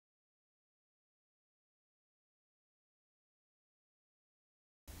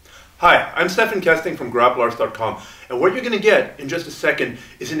Hi, I'm Stephan Kesting from GrappleArts.com, and what you're going to get in just a second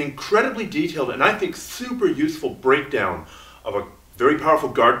is an incredibly detailed and I think super useful breakdown of a very powerful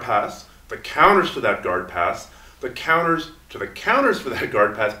guard pass, the counters to that guard pass, the counters to the counters for that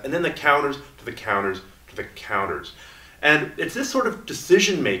guard pass, and then the counters to the counters to the counters. And it's this sort of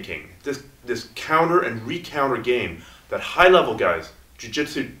decision making, this counter and recounter game that high-level guys,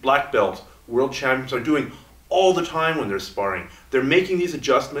 Jiu-jitsu black belts, world champions are doing all the time when they're sparring. They're making these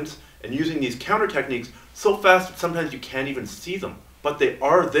adjustments and using these counter techniques so fast that sometimes you can't even see them, but they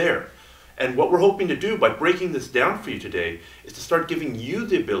are there. And what we're hoping to do by breaking this down for you today is to start giving you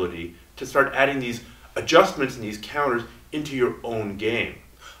the ability to start adding these adjustments and these counters into your own game.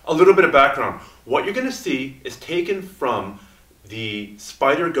 A little bit of background. What you're going to see is taken from the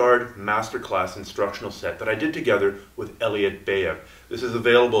Spider Guard Masterclass instructional set that I did together with Elliot Bayev. This is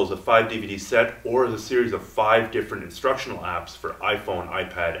available as a 5-DVD set or as a series of 5 different instructional apps for iPhone,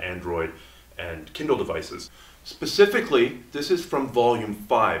 iPad, Android, and Kindle devices. Specifically, this is from Volume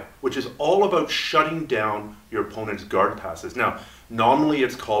 5, which is all about shutting down your opponent's guard passes. Now, nominally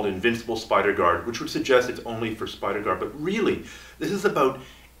it's called Invincible Spider Guard, which would suggest it's only for Spider Guard, but really, this is about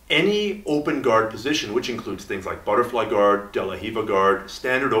any open guard position, which includes things like butterfly guard, De La Riva guard,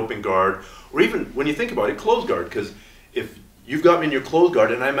 standard open guard, or even, when you think about it, closed guard, because if you've got me in your closed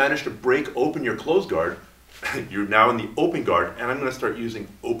guard and I manage to break open your closed guard, you're now in the open guard, and I'm going to start using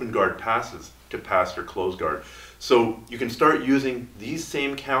open guard passes to pass your closed guard. So you can start using these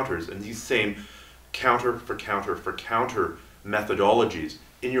same counters and these same counter for counter for counter methodologies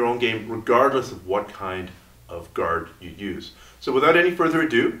in your own game, regardless of what kind of guard you use. So without any further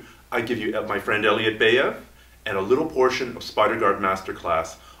ado, I give you my friend Elliot Bayev and a little portion of Spider Guard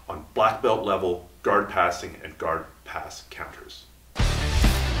Masterclass on black belt level guard passing and guard pass counters.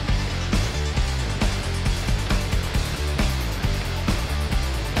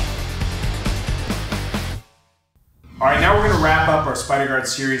 All right, now we're going to wrap up our Spider Guard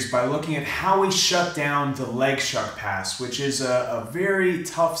series by looking at how we shut down the leg shuck pass, which is a very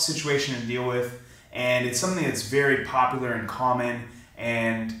tough situation to deal with, and it's something that's very popular and common,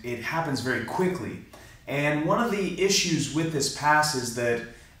 and it happens very quickly. And one of the issues with this pass is that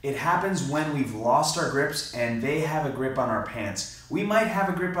it happens when we've lost our grips and they have a grip on our pants. We might have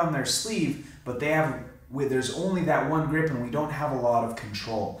a grip on their sleeve, but there's only that one grip and we don't have a lot of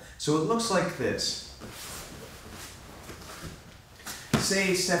control. So it looks like this.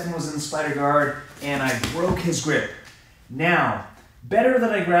 Say Stephan was in Spider Guard and I broke his grip. Now, better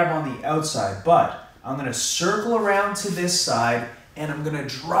that I grab on the outside, but I'm going to circle around to this side and I'm going to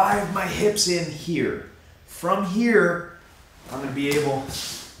drive my hips in here. From here, I'm going to be able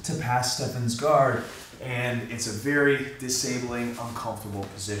to pass Stephan's guard, and it's a very disabling, uncomfortable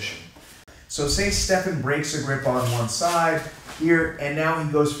position. So say Stephan breaks a grip on one side here, and now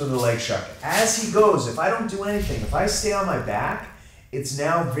he goes for the leg shuck. As he goes, if I don't do anything, if I stay on my back, it's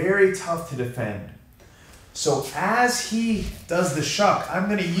now very tough to defend. So as he does the shuck, I'm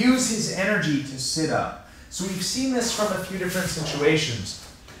going to use his energy to sit up. So we've seen this from a few different situations.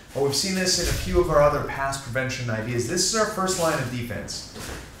 Or we've seen this in a few of our other pass prevention ideas. This is our first line of defense.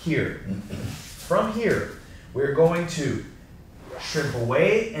 Here. From here, we're going to shrimp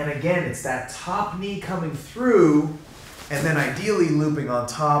away, and again, it's that top knee coming through, and then ideally looping on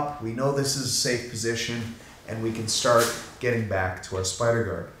top. We know this is a safe position, and we can start getting back to our spider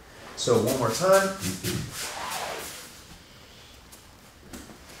guard. So one more time.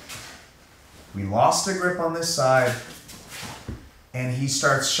 We lost a grip on this side, and he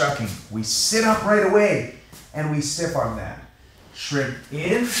starts shucking. We sit up right away, and we stiff arm that. Shrimp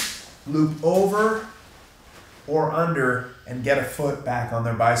in, loop over or under, and get a foot back on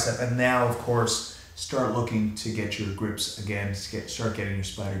their bicep. And now, of course, start looking to get your grips again, start getting your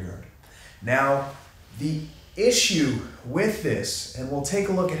spider guard. Now, the issue with this, and we'll take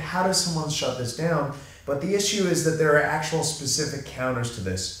a look at how does someone shut this down, but the issue is that there are actual specific counters to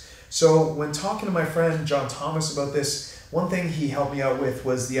this. So when talking to my friend John Thomas about this, one thing he helped me out with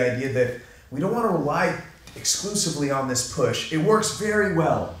was the idea that we don't want to rely exclusively on this push. It works very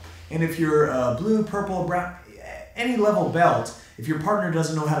well. And if you're blue, purple, brown, any level belt, if your partner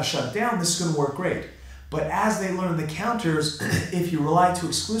doesn't know how to shut down, this is going to work great. But as they learn the counters, if you rely too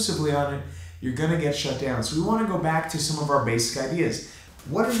exclusively on it, you're going to get shut down. So we want to go back to some of our basic ideas.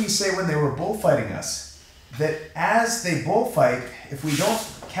 What did we say when they were bullfighting us? That as they bullfight, if we don't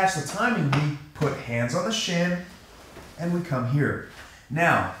catch the timing, we put hands on the shin and we come here.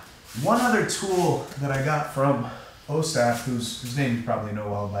 Now, one other tool that I got from Ostaf, whose name you probably know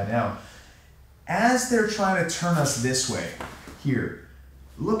well by now, as they're trying to turn us this way, here,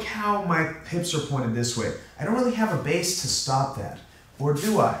 look how my hips are pointed this way. I don't really have a base to stop that, or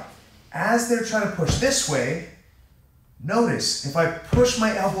do I? as they're trying to push this way, notice if I push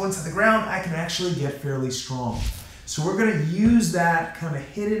my elbow into the ground, I can actually get fairly strong. So we're going to use that kind of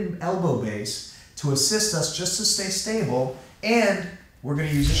hidden elbow base to assist us just to stay stable, and we're going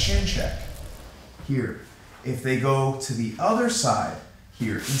to use a shin check here. If they go to the other side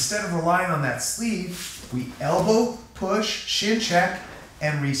here, instead of relying on that sleeve, we elbow, push, shin check,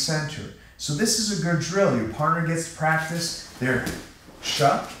 and recenter. So this is a good drill. Your partner gets to practice their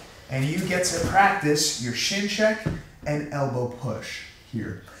shuck, and you get to practice your shin check and elbow push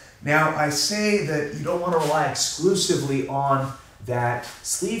here. Now, I say that you don't want to rely exclusively on that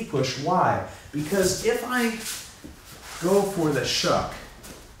sleeve push. Why? Because if I go for the shuck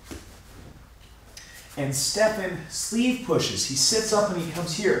and Stephan sleeve pushes, he sits up and he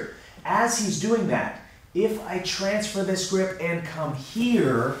comes here. As he's doing that, if I transfer this grip and come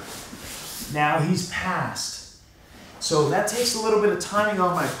here, now he's passed. So that takes a little bit of timing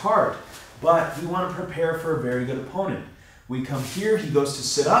on my part, but we want to prepare for a very good opponent. We come here, he goes to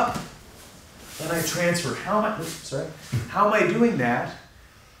sit up, and I transfer. How am I doing that?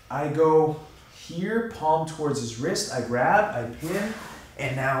 I go here, palm towards his wrist, I grab, I pin,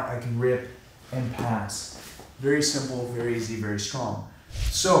 and now I can rip and pass. Very simple, very easy, very strong.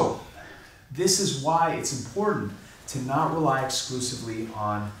 So this is why it's important to not rely exclusively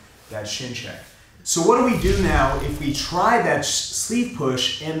on that shin check. So what do we do now if we try that sleeve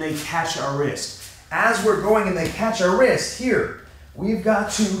push and they catch our wrist? As we're going and they catch our wrist here, we've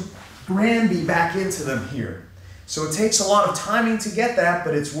got to Granby back into them here. So it takes a lot of timing to get that,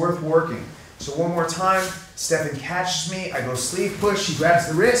 but it's worth working. So one more time, Stephan catches me, I go sleeve push, he grabs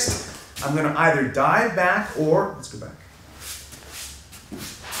the wrist. I'm going to either dive back or, let's go back.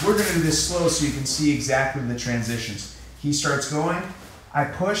 We're going to do this slow so you can see exactly the transitions. He starts going, I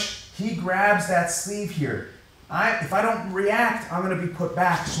push, he grabs that sleeve here. If I don't react, I'm going to be put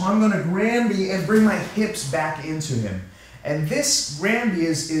back. So I'm going to Granby and bring my hips back into him. And this Granby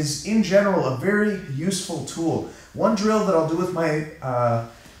is in general a very useful tool. One drill that I'll do with my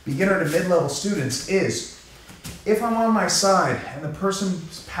beginner to mid-level students is, if I'm on my side and the person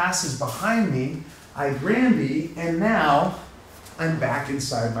passes behind me, I Granby, and now I'm back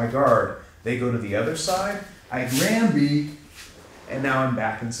inside my guard. They go to the other side, I Granby, and now I'm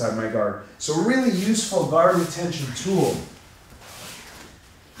back inside my guard. So a really useful guard retention tool.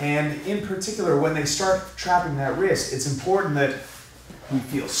 And in particular, when they start trapping that wrist, it's important that we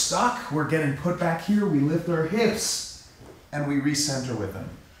feel stuck, we're getting put back here, we lift our hips, and we recenter with them.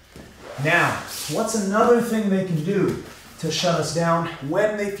 Now, what's another thing they can do to shut us down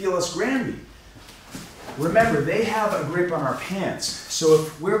when they feel us Granby? Remember, they have a grip on our pants. So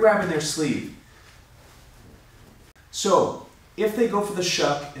if we're grabbing their sleeve, so if they go for the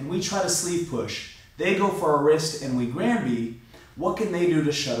shuck and we try to sleeve push, they go for our wrist and we Granby, what can they do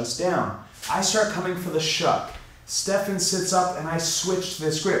to shut us down? I start coming for the shuck. Stephan sits up and I switch to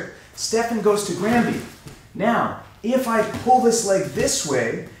this grip. Stephan goes to Granby. Now, if I pull this leg this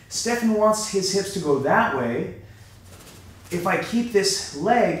way, Stephan wants his hips to go that way. If I keep this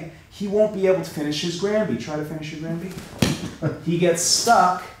leg, he won't be able to finish his Granby. Try to finish your Granby. He gets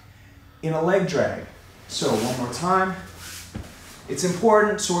stuck in a leg drag. So one more time. It's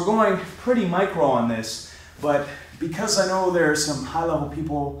important, so we're going pretty micro on this, but because I know there are some high-level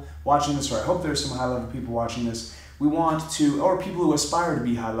people watching this, or I hope there's some high-level people watching this, we want to, or people who aspire to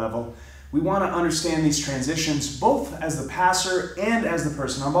be high-level, we want to understand these transitions both as the passer and as the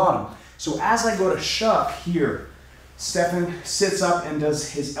person on bottom. So as I go to shuck here, Stephan sits up and does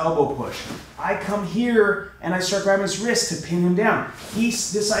his elbow push. I come here and I start grabbing his wrist to pin him down. He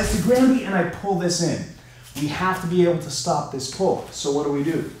decides to Granby and I pull this in. We have to be able to stop this pull. So what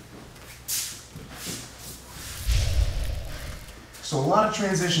do? So a lot of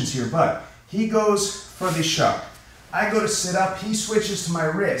transitions here, but he goes for the shuck. I go to sit up, he switches to my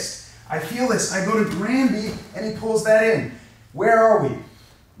wrist. I feel this, I go to Granby and he pulls that in. Where are we?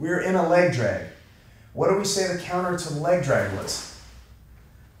 We're in a leg drag. What do we say the counter to the leg drag was?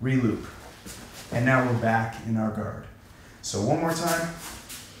 Reloop. And now we're back in our guard. So one more time.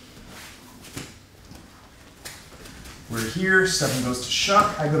 We're here, Stephan goes to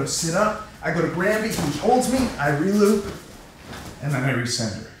shuck, I go to sit up, I go to Granby, he holds me, I reloop, and then I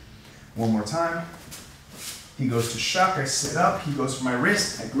recenter. One more time. He goes to shuck, I sit up, he goes for my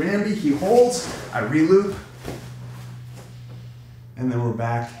wrist, I Granby, he holds, I reloop, and then we're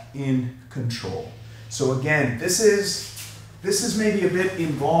back in control. So again, this is maybe a bit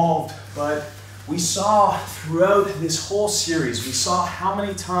involved, but we saw throughout this whole series, we saw how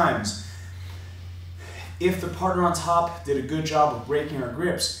many times if the partner on top did a good job of breaking our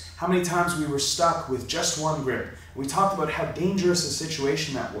grips, how many times we were stuck with just one grip. We talked about how dangerous a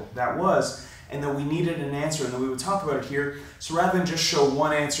situation that was, and that we needed an answer, and that we would talk about it here. So rather than just show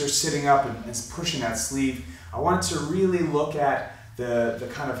one answer sitting up and pushing that sleeve, I wanted to really look at the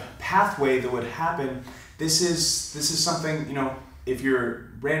kind of pathway that would happen. This is something, you know, if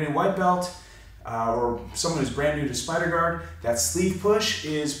you're brand new white belt, or someone who's brand new to Spider Guard, that sleeve push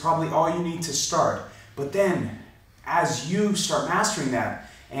is probably all you need to start. But then, as you start mastering that,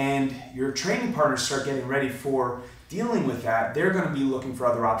 and your training partners start getting ready for dealing with that, they're going to be looking for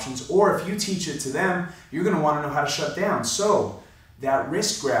other options. Or if you teach it to them, you're going to want to know how to shut down. So that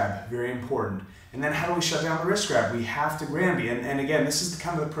wrist grab, very important. And then how do we shut down the wrist grab? We have to Granby. And again, this is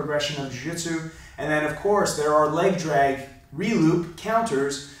kind of the progression of Jiu-Jitsu. And then of course, there are leg drag reloop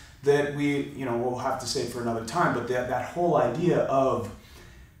counters that we'll have to say for another time. But that whole idea of,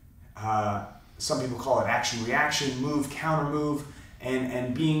 some people call it action, reaction, move, counter move,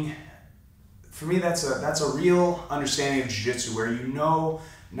 and being, for me, that's a real understanding of Jiu-Jitsu, where you know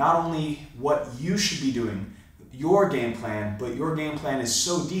not only what you should be doing, your game plan, but your game plan is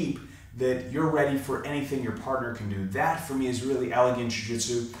so deep that you're ready for anything your partner can do. That, for me, is really elegant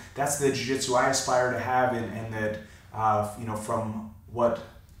Jiu-Jitsu. That's the Jiu-Jitsu I aspire to have, and that, from what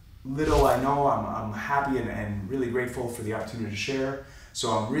little I know, I'm happy and really grateful for the opportunity to share.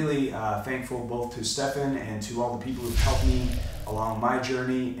 So I'm really thankful both to Stephan and to all the people who've helped me along my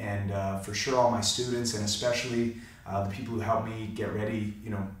journey, and for sure all my students, and especially the people who helped me get ready,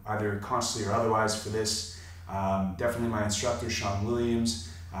 either consciously or otherwise for this. Definitely my instructor, Sean Williams,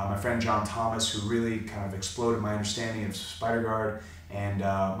 my friend John Thomas, who really kind of exploded my understanding of Spider Guard, and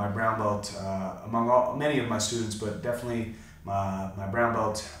my brown belt, among many of my students, but definitely my brown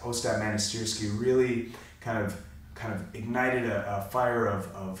belt, Ostap Manastierski, really kind of ignited a fire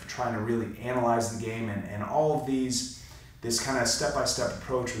of trying to really analyze the game, and all of this kind of step-by-step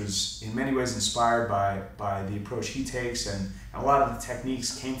approach was in many ways inspired by the approach he takes, and a lot of the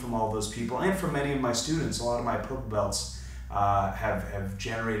techniques came from all those people, and from many of my students. A lot of my purple belts have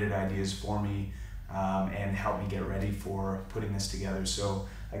generated ideas for me, and helped me get ready for putting this together. So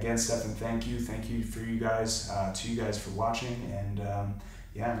again, Stephan, thank you for you guys, to you guys for watching, and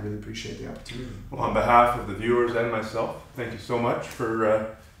yeah, I really appreciate the opportunity. Well, on behalf of the viewers and myself, thank you so much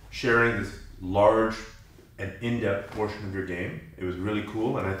for sharing this large and in-depth portion of your game. It was really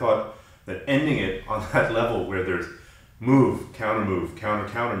cool, and I thought that ending it on that level where there's move, counter move, counter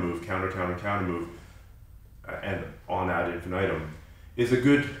counter move, counter counter counter move, and on ad infinitum is a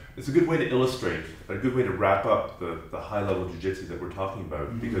good way to illustrate, a good way to wrap up the high-level jiu-jitsu that we're talking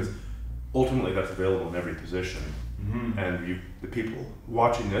about, because ultimately that's available in every position. And the people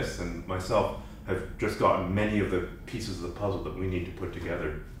watching this and myself have just gotten many of the pieces of the puzzle that we need to put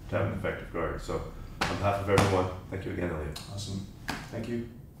together to have an effective guard. So on behalf of everyone, thank you again, Elliot. Awesome. Thank you.